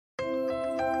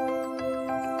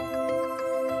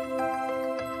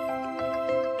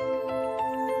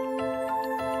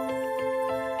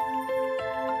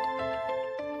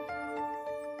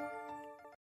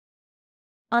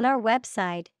On our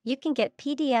website, you can get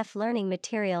PDF learning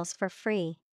materials for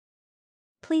free.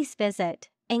 Please visit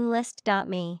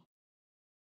englist.me.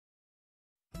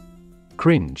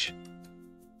 Cringe.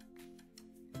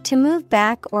 To move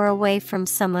back or away from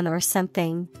someone or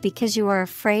something because you are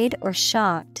afraid or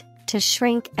shocked, to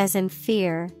shrink as in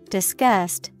fear,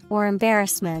 disgust, or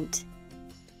embarrassment.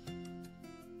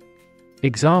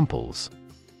 Examples: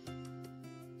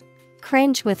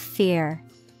 Cringe with fear.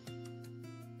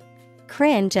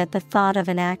 Cringe at the thought of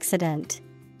an accident.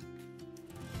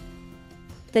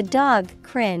 The dog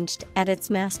cringed at its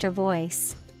master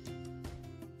voice.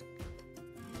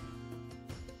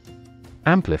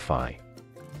 Amplify.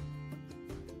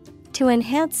 To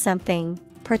enhance something,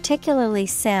 particularly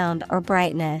sound or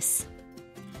brightness.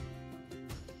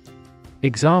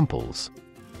 Examples: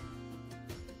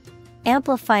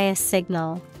 Amplify a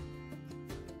signal.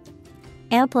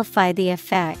 Amplify the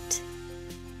effect.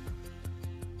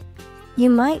 You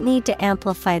might need to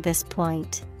amplify this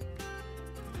point.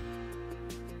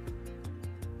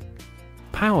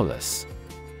 Powerless.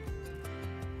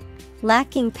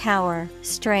 Lacking power,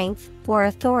 strength, or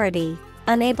authority,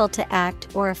 unable to act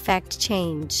or effect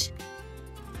change.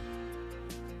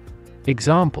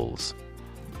 Examples: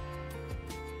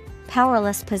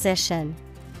 Powerless position.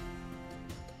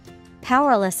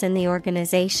 Powerless in the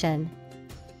organization.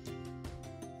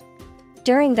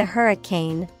 During the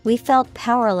hurricane, we felt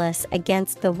powerless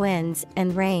against the winds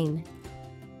and rain.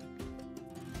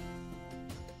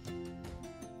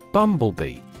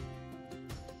 Bumblebee.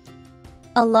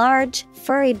 A large,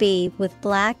 furry bee with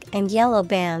black and yellow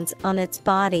bands on its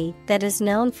body that is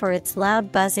known for its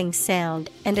loud buzzing sound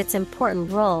and its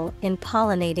important role in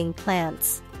pollinating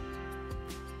plants.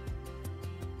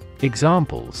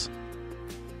 Examples: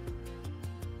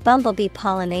 Bumblebee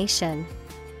pollination.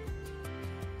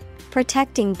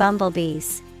 Protecting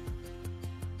bumblebees.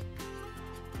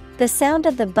 The sound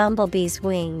of the bumblebee's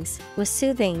wings was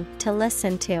soothing to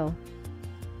listen to.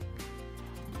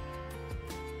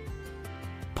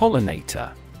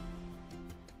 Pollinator.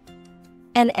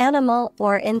 An animal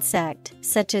or insect,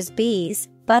 such as bees,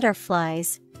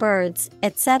 butterflies, birds,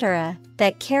 etc.,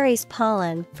 that carries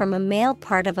pollen from a male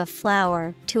part of a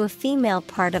flower to a female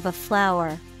part of a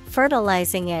flower,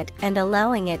 fertilizing it and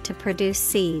allowing it to produce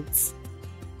seeds.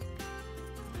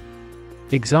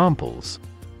 Examples: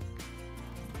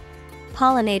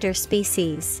 Pollinator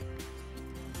species.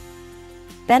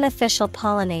 Beneficial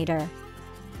pollinator.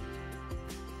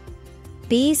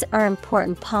 Bees are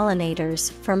important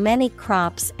pollinators for many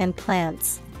crops and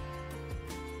plants.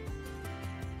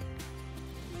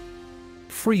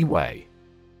 Freeway.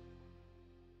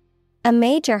 A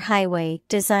major highway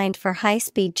designed for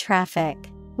high-speed traffic,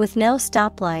 with no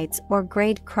stoplights or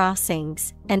grade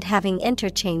crossings, and having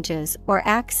interchanges or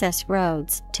access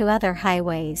roads to other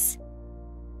highways.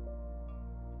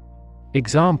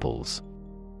 Examples: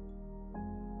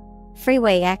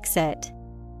 Freeway exit.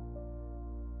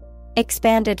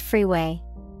 Expanded freeway.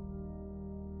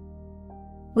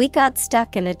 We got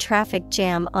stuck in a traffic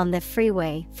jam on the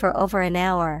freeway for over an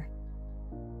hour.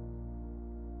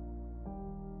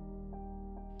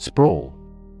 Sprawl.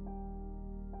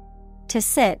 To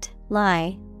sit,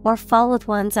 lie, or fall with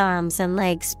one's arms and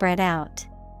legs spread out.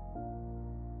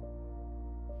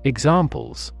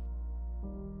 Examples: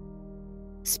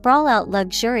 Sprawl out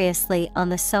luxuriously on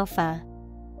the sofa.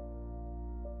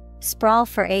 Sprawl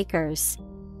for acres.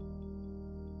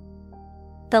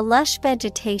 The lush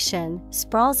vegetation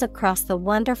sprawls across the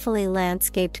wonderfully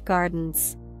landscaped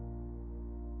gardens.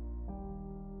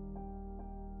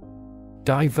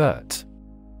 Divert.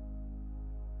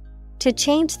 To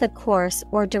change the course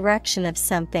or direction of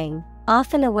something,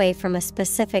 often away from a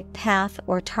specific path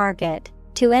or target,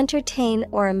 to entertain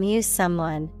or amuse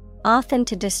someone, often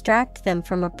to distract them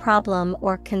from a problem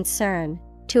or concern,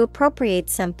 to appropriate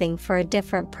something for a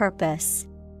different purpose.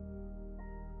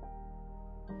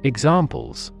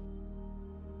 Examples: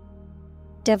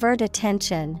 Divert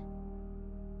attention.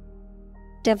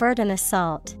 Divert an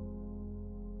assault.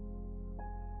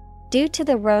 Due to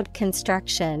the road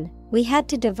construction, we had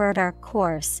to divert our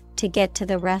course to get to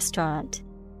the restaurant.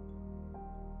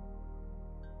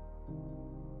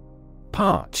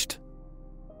 Parched.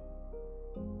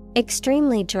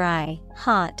 Extremely dry,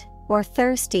 hot, or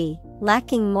thirsty,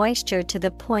 lacking moisture to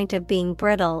the point of being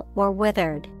brittle or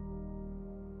withered.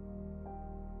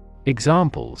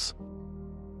 Examples: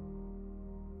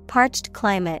 Parched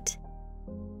climate.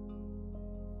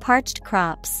 Parched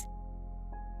crops.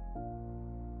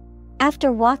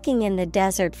 After walking in the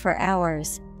desert for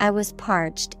hours, I was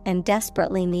parched and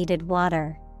desperately needed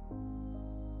water.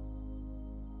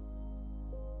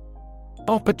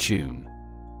 Opportune.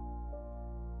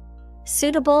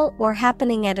 Suitable or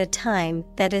happening at a time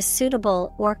that is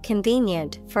suitable or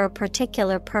convenient for a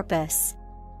particular purpose.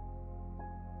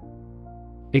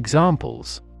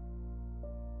 Examples: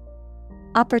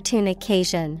 Opportune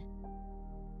occasion.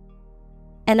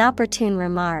 An opportune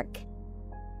remark.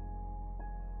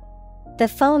 The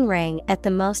phone rang at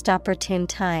the most opportune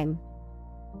time.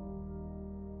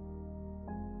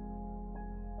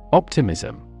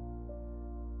 Optimism.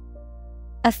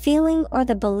 A feeling or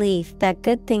the belief that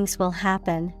good things will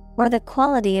happen, or the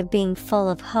quality of being full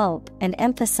of hope and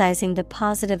emphasizing the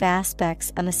positive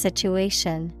aspects of a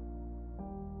situation.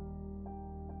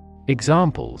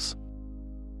 Examples: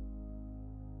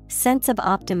 Sense of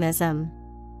optimism.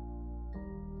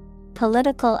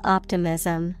 Political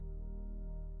optimism.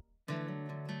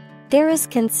 There is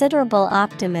considerable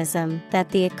optimism that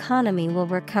the economy will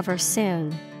recover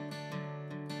soon.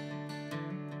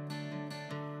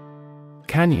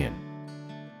 Canyon.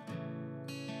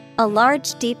 A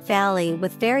large deep valley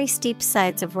with very steep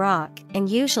sides of rock and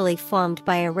usually formed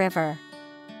by a river.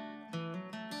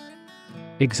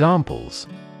 Examples: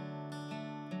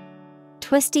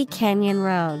 Twisty canyon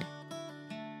road.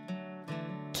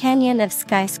 Canyon of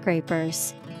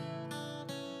skyscrapers.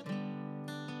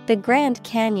 The Grand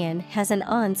Canyon has an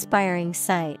awe-inspiring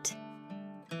sight.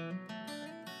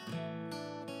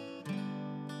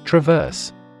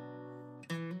 Traverse.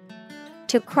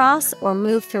 To cross or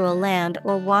move through a land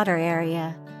or water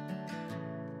area.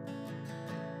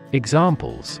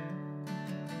 Examples: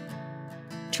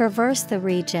 Traverse the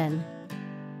region.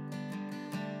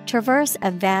 Traverse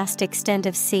a vast extent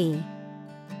of sea.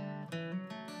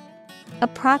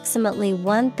 Approximately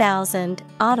 1,000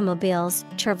 automobiles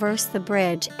traverse the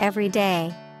bridge every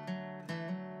day.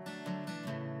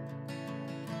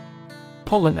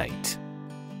 Pollinate.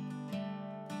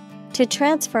 To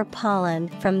transfer pollen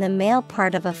from the male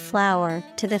part of a flower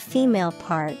to the female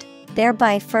part,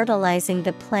 thereby fertilizing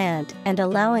the plant and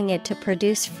allowing it to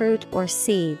produce fruit or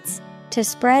seeds, to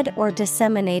spread or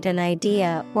disseminate an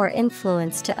idea or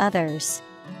influence to others.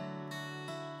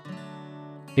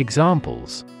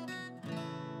 Examples: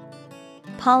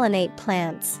 Pollinate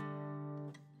plants.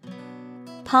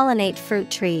 Pollinate fruit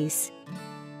trees.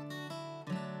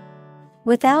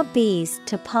 Without bees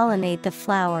to pollinate the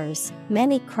flowers,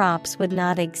 many crops would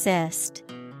not exist.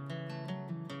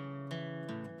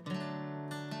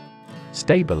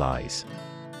 Stabilize.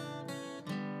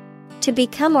 To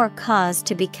become or cause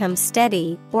to become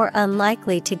steady or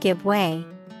unlikely to give way.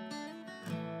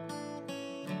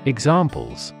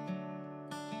 Examples: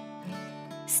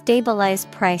 Stabilize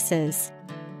prices.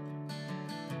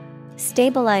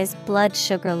 Stabilize blood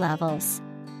sugar levels.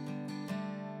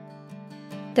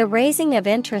 The raising of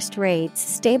interest rates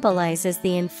stabilizes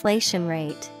the inflation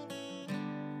rate.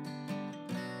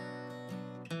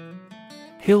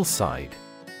 Hillside.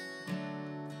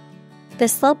 The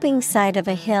sloping side of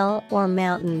a hill or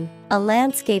mountain, a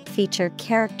landscape feature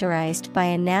characterized by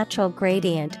a natural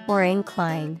gradient or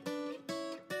incline.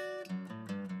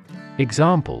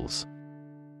 Examples: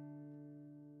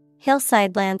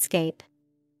 Hillside landscape.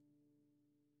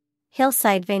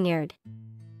 Hillside vineyard.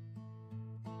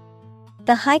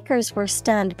 The hikers were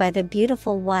stunned by the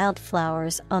beautiful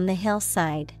wildflowers on the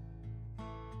hillside.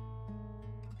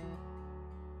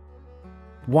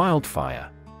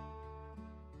 Wildfire.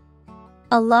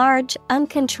 A large,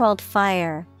 uncontrolled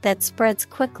fire that spreads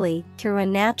quickly through a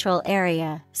natural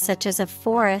area, such as a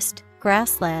forest,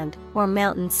 grassland, or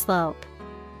mountain slope.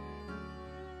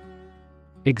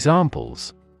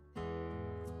 Examples: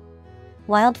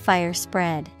 Wildfire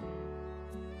spread.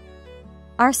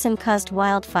 Arson caused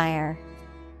wildfire.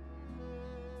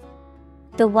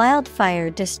 The wildfire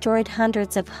destroyed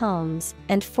hundreds of homes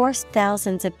and forced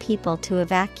thousands of people to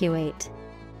evacuate.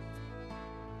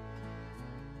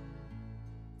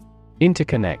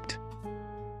 Interconnect.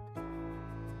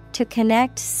 To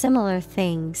connect similar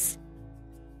things.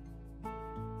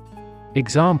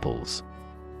 Examples: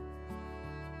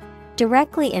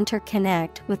 Directly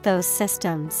interconnect with those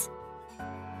systems.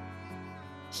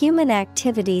 Human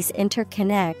activities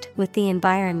interconnect with the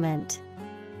environment.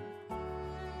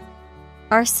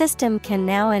 Our system can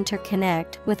now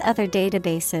interconnect with other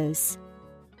databases.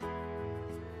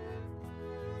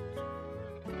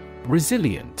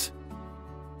 Resilient.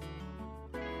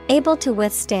 Able to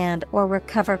withstand or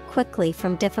recover quickly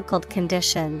from difficult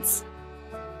conditions.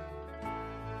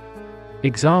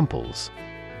 Examples: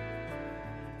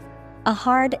 A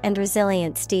hard and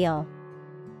resilient steel.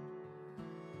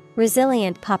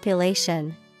 Resilient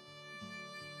population.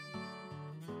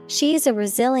 She is a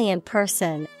resilient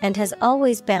person and has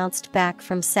always bounced back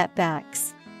from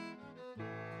setbacks.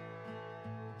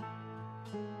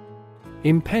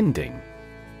 Impending.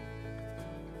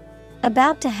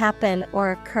 About to happen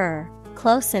or occur,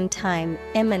 close in time,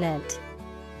 imminent.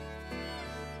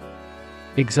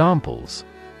 Examples: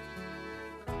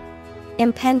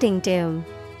 Impending doom.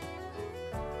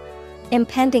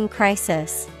 Impending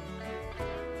crisis.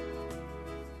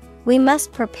 We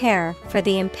must prepare for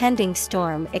the impending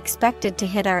storm expected to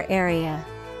hit our area.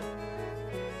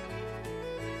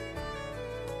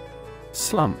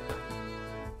 Slump.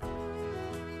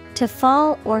 To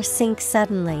fall or sink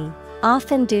suddenly,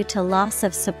 often due to loss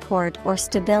of support or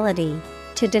stability,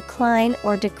 to decline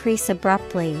or decrease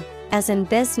abruptly, as in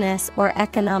business or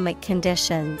economic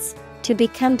conditions, to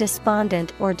become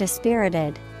despondent or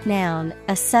dispirited. Noun,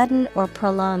 a sudden or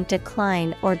prolonged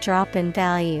decline or drop in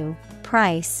value,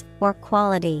 price, or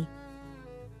quality.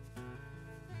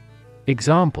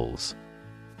 Examples: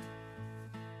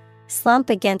 Slump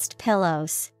against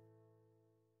pillows.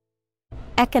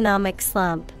 Economic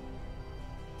slump.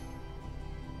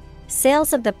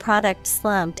 Sales of the product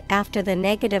slumped after the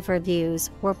negative reviews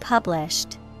were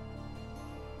published.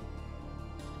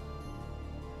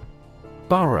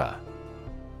 Borough.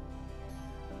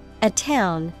 A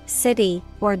town, city,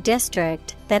 or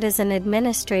district that is an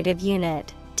administrative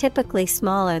unit, typically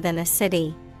smaller than a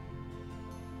city.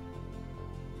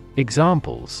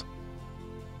 Examples: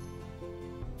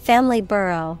 Family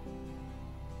borough.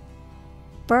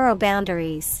 Borough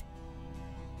boundaries.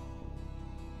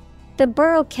 The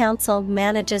Borough Council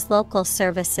manages local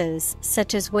services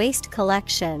such as waste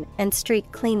collection and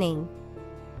street cleaning.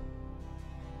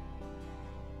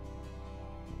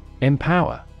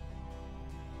 Empower.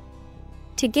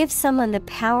 To give someone the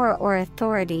power or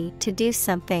authority to do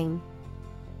something.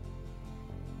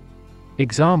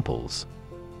 Examples: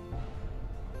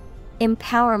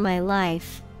 Empower my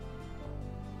life.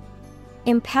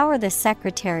 Empower the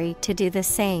secretary to do the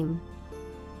same.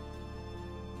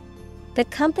 The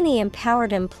company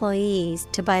empowered employees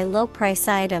to buy low-price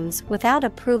items without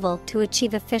approval to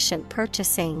achieve efficient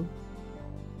purchasing.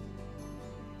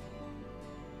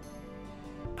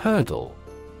 Hurdle.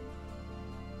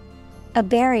 A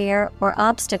barrier or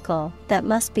obstacle that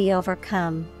must be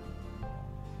overcome.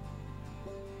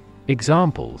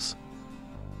 Examples: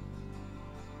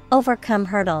 Overcome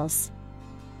hurdles.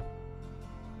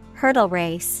 Hurdle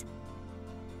race.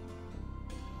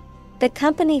 The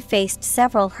company faced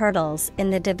several hurdles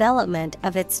in the development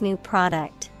of its new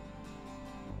product.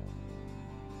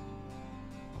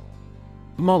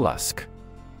 Mollusk.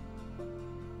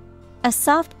 A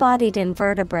soft-bodied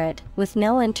invertebrate with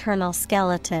no internal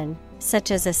skeleton, such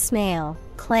as a snail,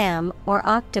 clam, or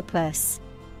octopus.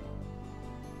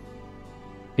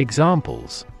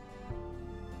 Examples: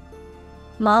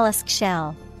 Mollusk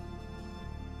shell.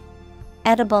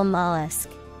 Edible mollusk.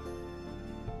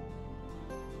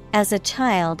 As a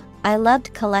child, I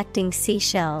loved collecting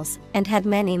seashells and had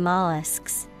many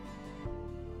mollusks.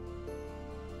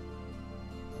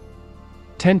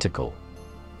 Tentacle.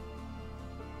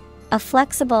 A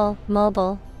flexible,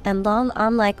 mobile, and long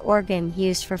arm-like organ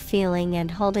used for feeling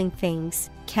and holding things,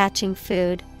 catching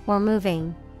food, or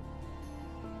moving.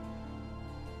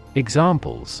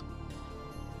 Examples: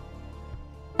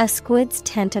 A squid's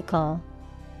tentacle.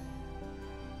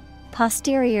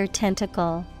 Posterior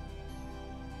tentacle.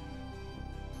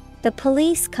 The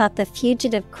police caught the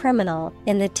fugitive criminal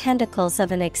in the tentacles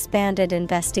of an expanded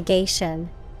investigation.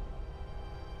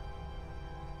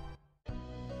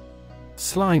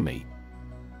 Slimy.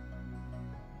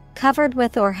 Covered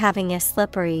with or having a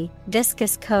slippery,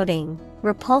 viscous coating,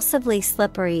 repulsively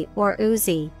slippery or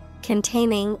oozy,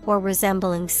 containing or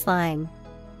resembling slime.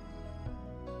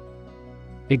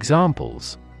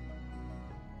 Examples: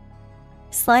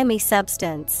 Slimy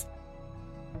substance.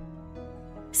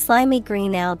 Slimy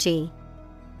green algae.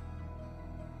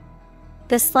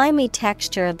 The slimy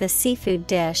texture of the seafood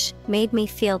dish made me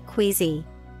feel queasy.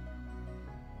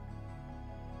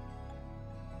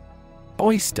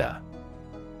 Oyster.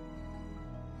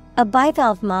 A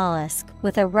bivalve mollusk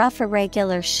with a rough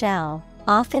irregular shell,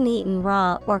 often eaten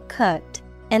raw or cooked,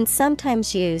 and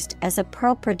sometimes used as a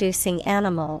pearl-producing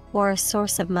animal or a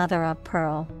source of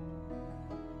mother-of-pearl.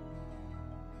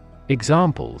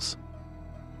 Examples: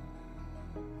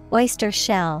 Oyster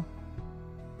shell.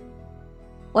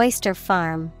 Oyster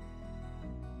farm.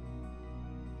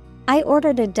 I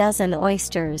ordered a dozen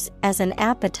oysters as an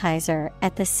appetizer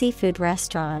at the seafood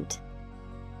restaurant.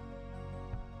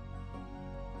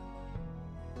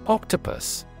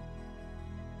 Octopus.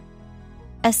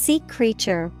 A sea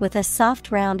creature with a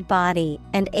soft round body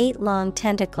and 8 long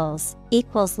tentacles,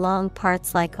 equals long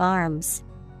parts like arms.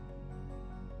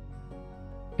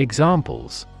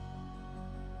 Examples: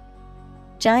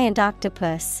 Giant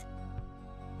octopus.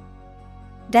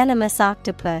 Venomous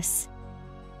octopus.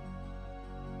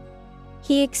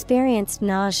 He experienced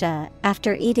nausea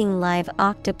after eating live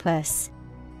octopus.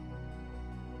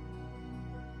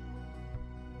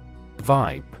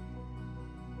 Vibe.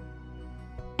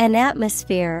 An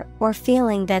atmosphere or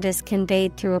feeling that is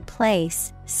conveyed through a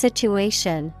place,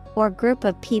 situation, or group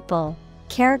of people,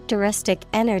 characteristic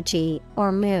energy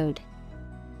or mood.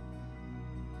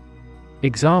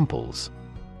 Examples: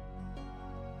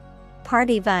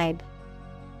 Party vibe,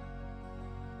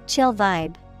 chill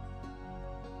vibe.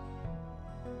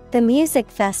 The music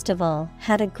festival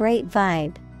had a great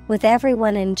vibe, with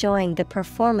everyone enjoying the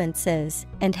performances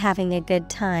and having a good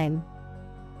time.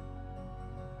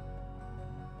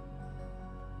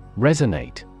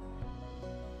 Resonate.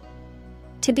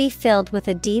 To be filled with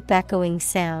a deep echoing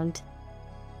sound.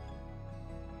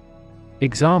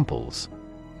 Examples: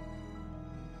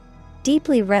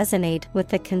 Deeply resonate with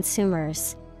the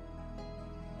consumers.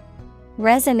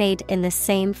 Resonate in the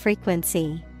same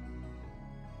frequency.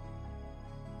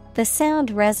 The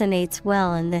sound resonates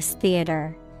well in this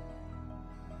theater.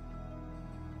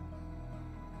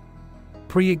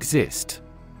 Pre-exist.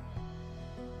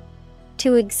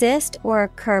 To exist or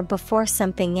occur before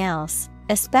something else,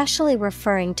 especially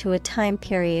referring to a time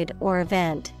period or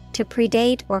event, to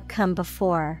predate or come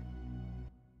before.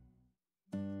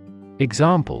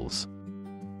 Examples: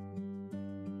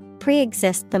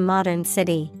 Pre-exist the modern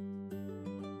city.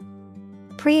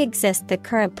 Pre-exist the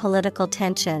current political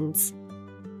tensions.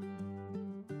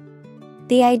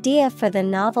 The idea for the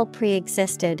novel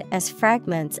pre-existed as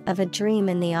fragments of a dream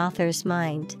in the author's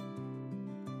mind.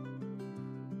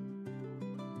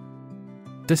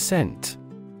 Descent.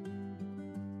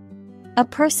 A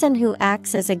person who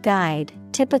acts as a guide,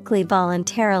 typically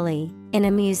voluntarily, in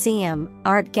a museum,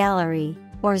 art gallery,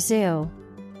 or zoo.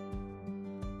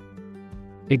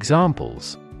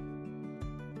 Examples: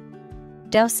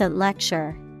 Docent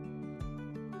lecture.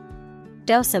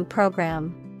 Docent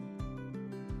program.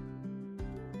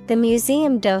 The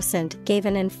museum docent gave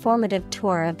an informative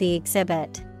tour of the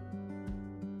exhibit.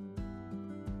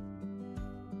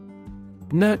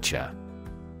 Nurture.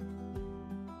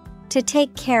 To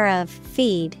take care of,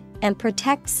 feed, and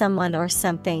protect someone or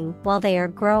something while they are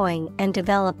growing and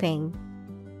developing.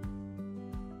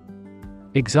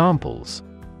 Examples: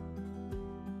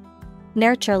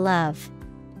 Nurture love.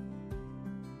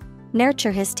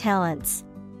 Nurture his talents.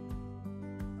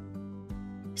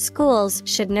 Schools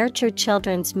should nurture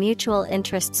children's mutual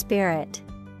interest spirit.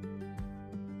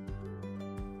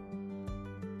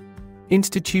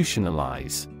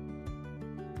 Institutionalize.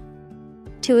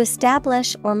 To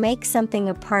establish or make something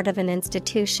a part of an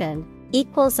institution,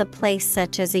 equals a place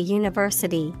such as a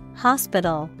university,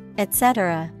 hospital,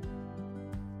 etc.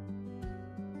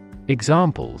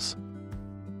 Examples: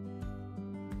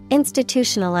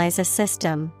 Institutionalize a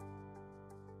system.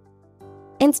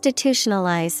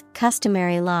 Institutionalize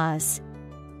customary laws.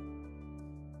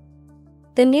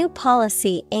 The new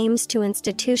policy aims to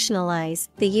institutionalize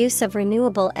the use of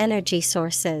renewable energy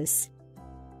sources.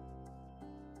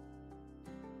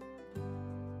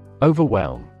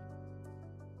 Overwhelm.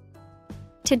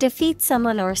 To defeat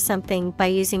someone or something by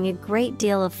using a great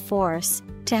deal of force,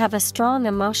 to have a strong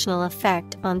emotional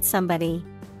effect on somebody.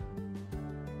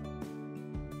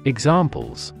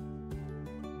 Examples: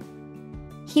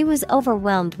 He was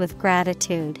overwhelmed with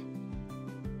gratitude.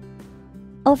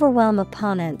 Overwhelm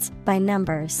opponents by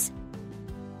numbers.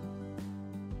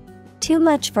 Too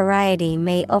much variety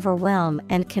may overwhelm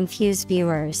and confuse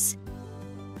viewers.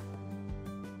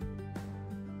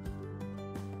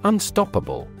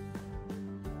 Unstoppable.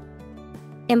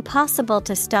 Impossible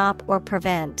to stop or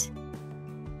prevent.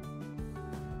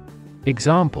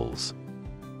 Examples: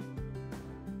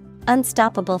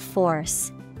 Unstoppable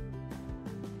force.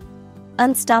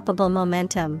 Unstoppable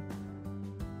momentum.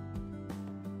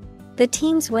 The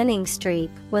team's winning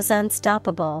streak was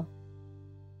unstoppable.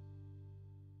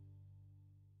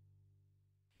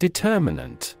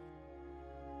 Determinant.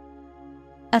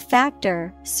 A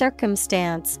factor,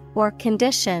 circumstance, or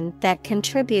condition that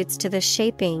contributes to the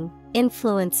shaping,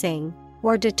 influencing,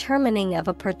 or determining of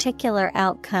a particular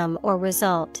outcome or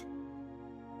result.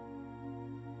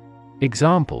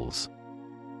 Examples: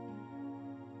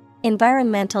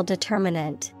 Environmental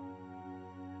determinant.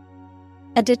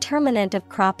 A determinant of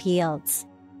crop yields.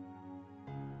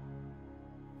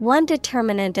 One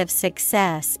determinant of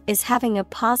success is having a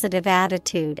positive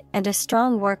attitude and a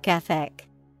strong work ethic.